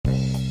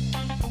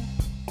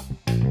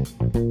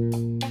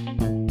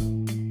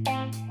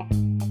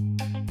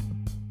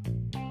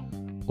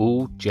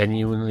All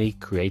genuinely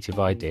creative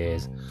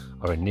ideas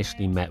are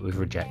initially met with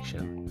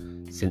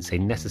rejection, since they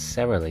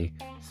necessarily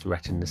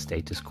threaten the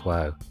status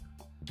quo.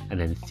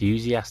 An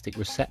enthusiastic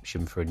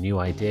reception for a new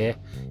idea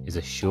is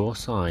a sure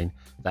sign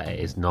that it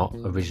is not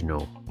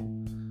original.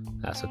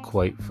 That's a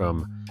quote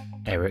from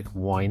Eric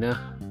Weiner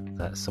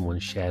that someone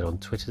shared on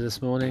Twitter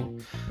this morning,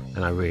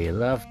 and I really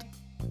loved.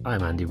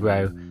 I'm Andy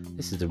Rowe.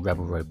 This is the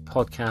RebelRowe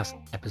podcast,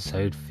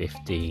 episode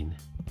 15.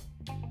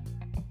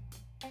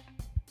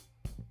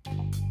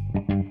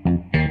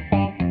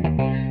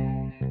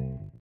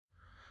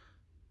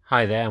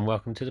 Hi there, and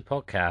welcome to the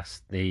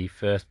podcast. The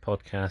first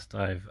podcast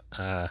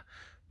I've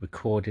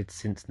recorded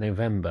since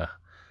November.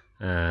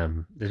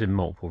 There's been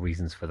multiple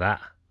reasons for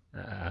that.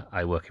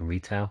 I work in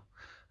retail.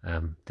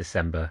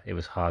 December, it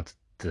was hard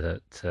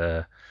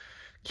to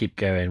keep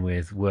going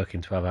with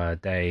working 12-hour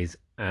days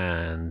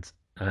and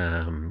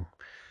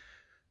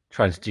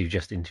trying to do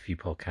just interview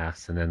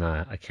podcasts. And then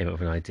I came up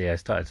with an idea. I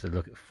started to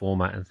look at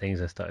format and things.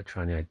 I started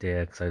trying the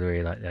idea because I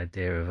really like the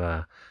idea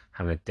of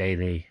having a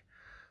daily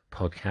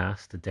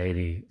podcast, a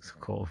daily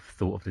sort of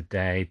thought of the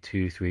day,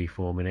 2, 3,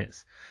 4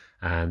 minutes,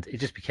 and it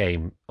just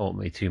became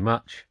ultimately too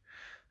much.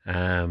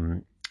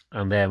 And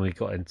then we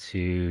got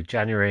into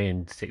January,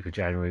 and 6th of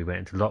January we went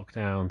into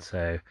lockdown,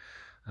 so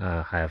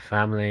I have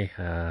family,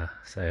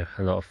 so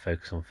a lot of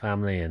focus on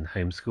family and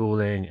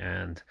homeschooling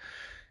and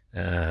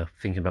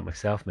thinking about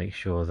myself, make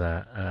sure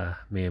that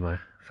me and my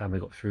family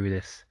got through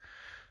this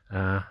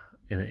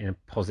in a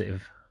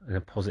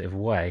positive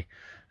way.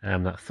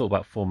 That thought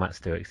about format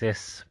still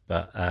exists,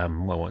 but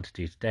what I want to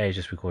do today is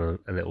just record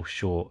a little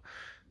short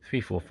 3,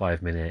 4,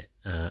 5 minute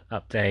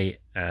update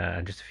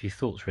and just a few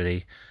thoughts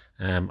really.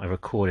 I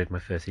recorded my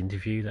first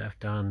interview that I've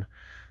done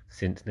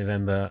since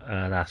November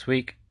last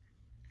week,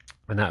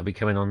 and that will be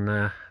coming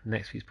on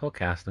next week's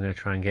podcast. I'm going to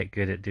try and get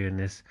good at doing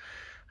this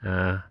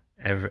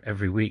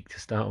every week to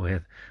start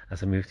with,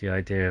 as I move to the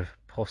idea of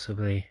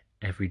possibly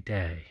every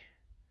day.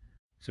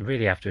 So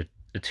really, after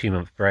a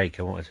 2-month break,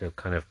 I wanted to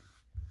kind of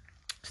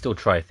still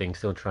try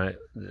things.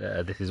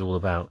 This is all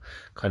about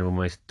kind of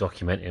almost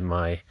documenting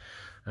my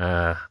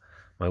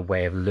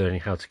way of learning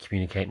how to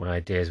communicate my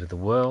ideas with the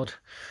world.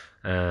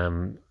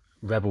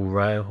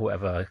 RebelRowe,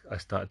 whatever I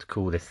started to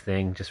call this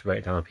thing, just wrote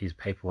it down on a piece of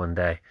paper one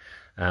day,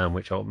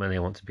 which ultimately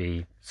I want to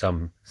be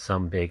some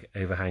big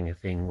overhanging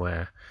thing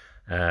where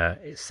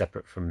it's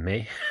separate from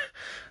me.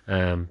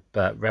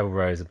 But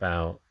RebelRowe is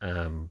about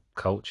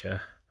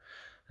culture,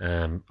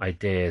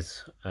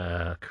 ideas,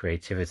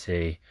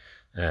 creativity,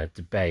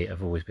 debate.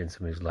 I've always been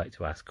someone who's liked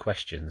to ask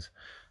questions.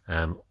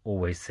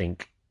 Always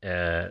think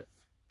that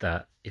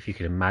if you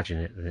can imagine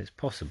it, then it's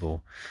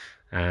possible,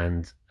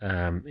 and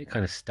it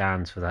kind of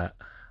stands for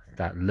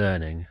that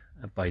learning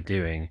by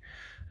doing.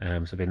 So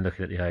I've been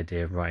looking at the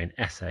idea of writing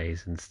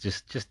essays and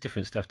just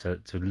different stuff to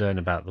learn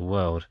about the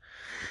world.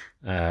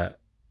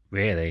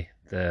 Really,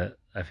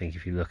 I think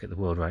if you look at the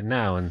world right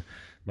now and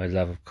my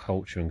love of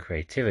culture and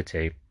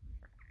creativity,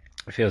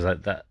 it feels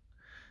like that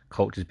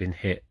culture's been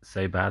hit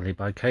so badly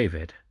by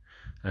COVID.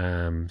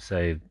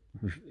 So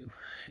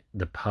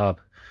the pub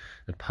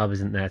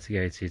isn't there to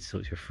go to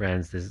talk to your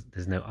friends.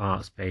 There's no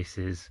art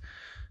spaces.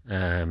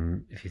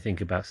 If you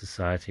think about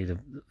society,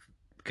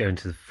 going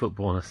to the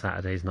football on a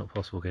Saturday is not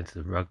possible. Going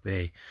to the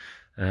rugby,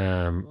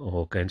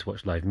 or going to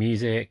watch live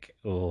music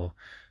or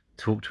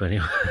talk to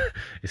anyone.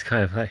 It's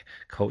kind of like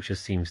culture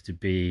seems to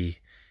be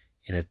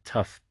in a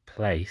tough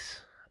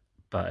place,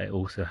 but it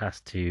also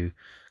has to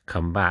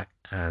come back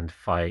and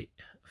fight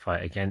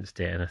against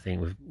it. And I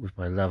think with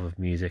my love of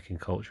music and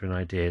culture and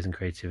ideas and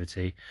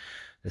creativity,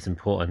 it's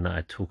important that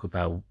I talk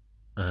about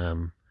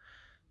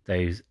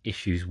those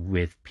issues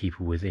with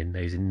people within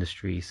those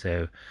industries.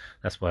 So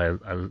that's why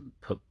I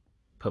put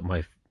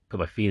my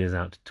feelers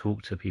out to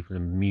talk to people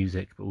in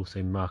music, but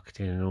also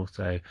marketing, and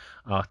also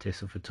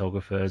artists or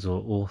photographers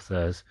or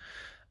authors,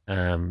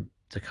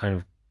 to kind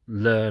of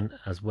learn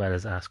as well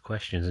as ask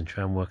questions and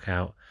try and work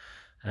out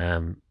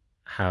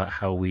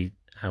how we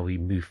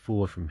move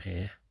forward from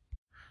here.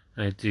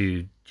 I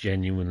do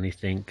genuinely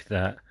think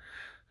that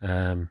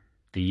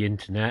the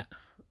internet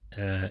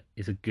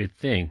is a good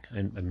thing.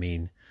 I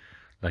mean,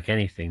 like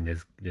anything,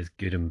 there's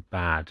good and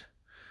bad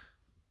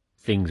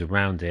things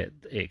around it.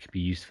 It could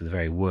be used for the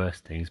very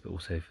worst things, but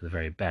also for the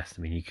very best.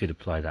 I mean, you could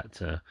apply that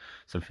to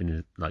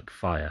something like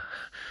fire.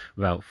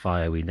 Without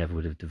fire, we never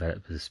would have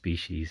developed as a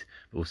species,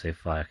 but also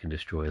fire can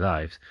destroy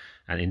lives.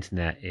 And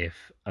internet,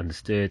 if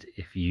understood,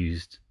 if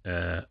used,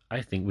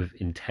 I think with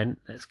intent,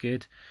 that's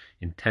good.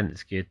 Intent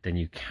is good, then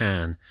you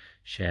can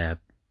share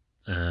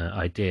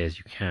ideas,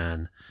 you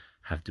can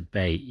have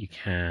debate, you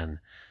can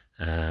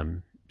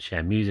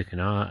share music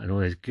and art and all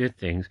those good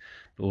things.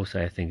 But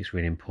also I think it's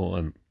really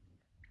important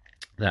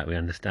that we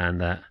understand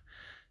that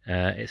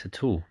it's a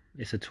tool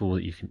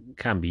that you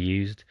can be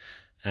used.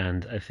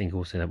 And I think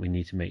also that we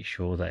need to make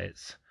sure that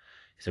it's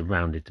a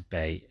rounded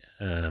debate.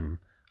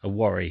 I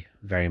worry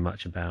very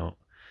much about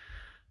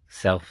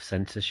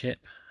self-censorship.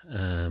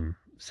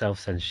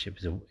 Self-censorship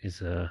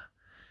is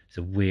it's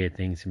a weird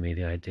thing to me,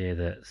 the idea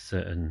that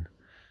certain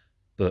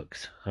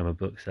books, I'm a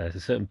bookseller, so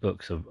certain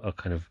books are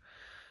kind of,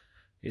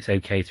 it's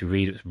okay to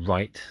read, it's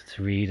right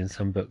to read, and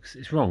some books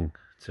it's wrong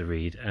to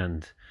read,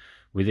 and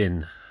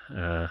within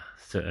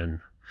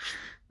certain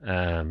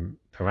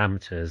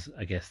parameters,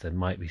 I guess there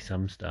might be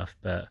some stuff,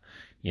 but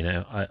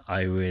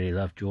I really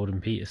love Jordan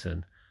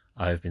Peterson.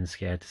 I've been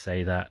scared to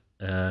say that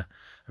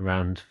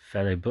around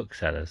fellow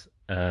booksellers.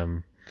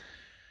 Some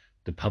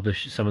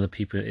of the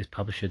people at his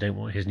publisher don't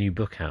want his new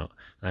book out,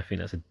 and I think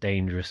that's a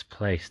dangerous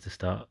place to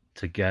start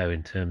to go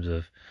in terms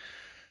of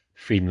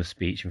freedom of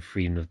speech and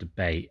freedom of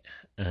debate.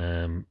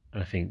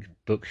 I think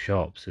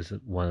bookshops is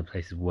one of the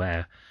places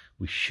where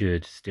we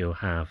should still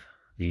have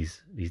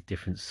these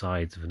different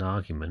sides of an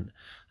argument.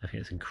 I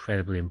think it's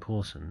incredibly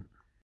important.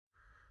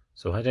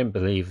 So I don't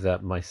believe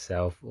that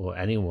myself or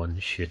anyone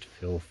should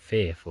feel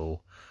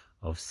fearful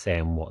of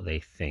saying what they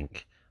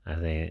think. I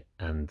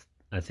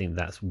think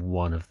that's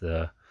one of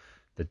the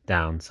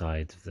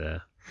downsides of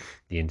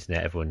the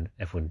internet.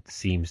 Everyone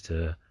seems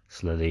to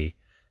slowly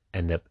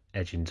end up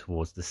edging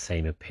towards the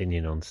same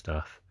opinion on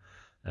stuff,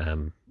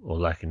 or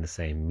liking the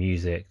same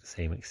music, the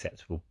same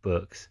acceptable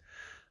books,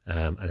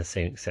 and the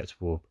same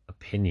acceptable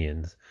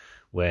opinions,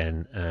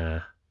 when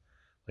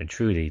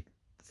truly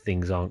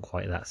things aren't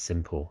quite that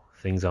simple.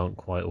 Things aren't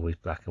quite always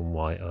black and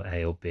white or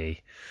A or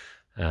B.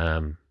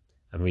 I'm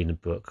reading a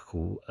book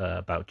called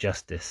about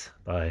justice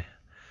by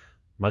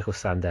Michael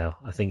Sandel,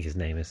 I think his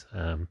name is,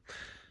 and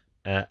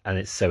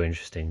it's so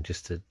interesting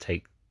just to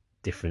take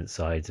different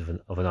sides of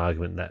an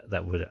argument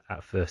that would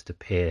at first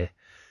appear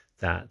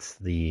that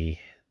the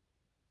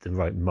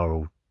right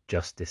moral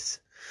justice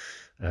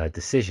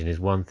decision is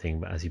one thing,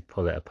 but as you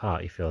pull it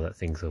apart, you feel that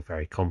things are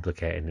very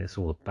complicated, and it's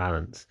all a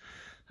balance,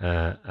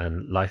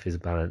 and life is a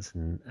balance,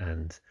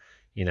 and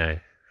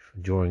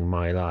during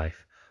my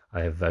life,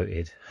 I have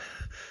voted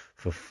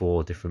for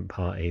 4 different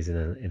parties in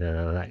an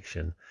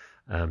election,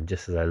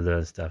 just as I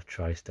learn stuff,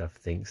 try stuff,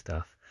 think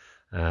stuff.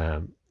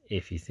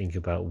 If you think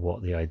about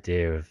what the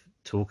idea of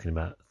talking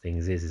about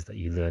things is that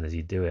you learn as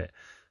you do it.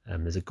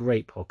 There's a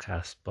great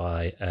podcast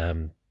by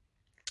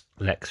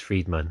Lex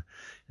Friedman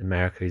in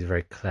America. He's a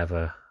very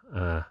clever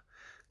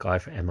guy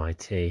from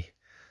MIT,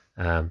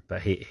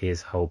 but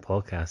his whole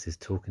podcast is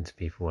talking to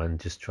people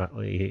and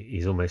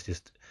he's almost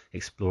just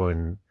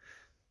exploring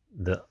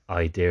the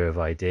idea of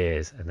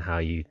ideas and how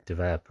you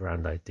develop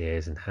around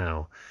ideas, and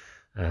how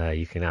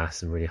you can ask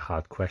some really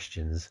hard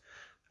questions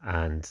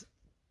and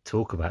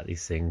talk about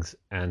these things.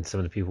 And some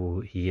of the people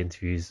he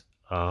interviews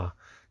are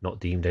not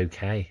deemed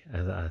okay,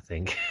 I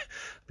think,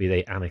 be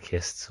they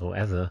anarchists or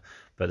whatever.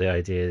 But the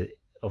idea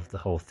of the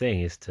whole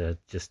thing is to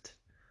just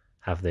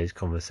have those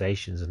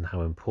conversations, and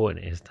how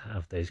important it is to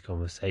have those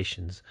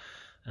conversations.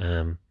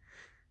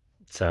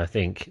 So I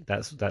think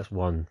that's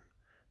one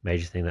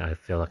major thing that I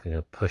feel like I'm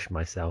going to push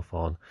myself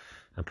on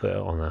and put it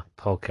on a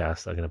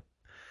podcast. I'm going to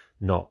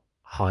not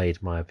hide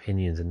my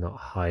opinions, and not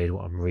hide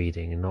what I'm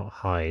reading, and not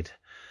hide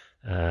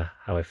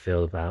how I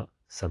feel about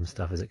some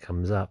stuff as it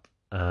comes up,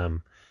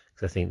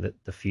 because I think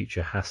that the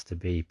future has to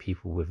be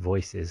people with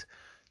voices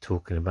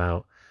talking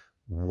about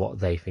what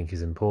they think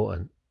is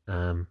important.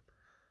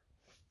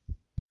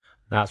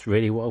 That's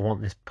really what I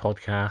want this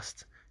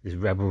podcast, this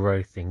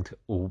RebelRowe thing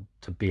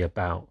to be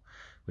about,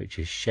 which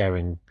is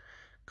sharing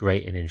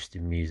great and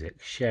interesting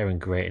music, sharing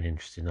great and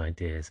interesting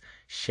ideas,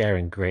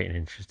 sharing great and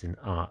interesting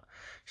art,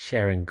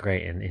 sharing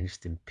great and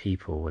interesting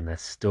people and their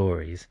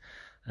stories.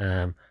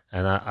 And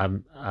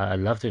I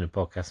love doing a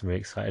podcast. I'm really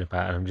excited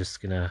about it, and I'm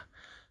just gonna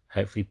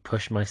hopefully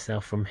push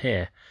myself from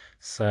here.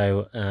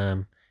 So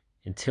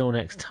until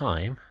next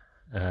time,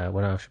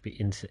 when I should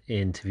be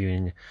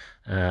interviewing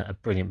a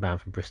brilliant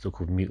band from Bristol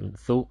called Mutant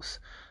Thoughts,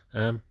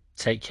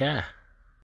 take care.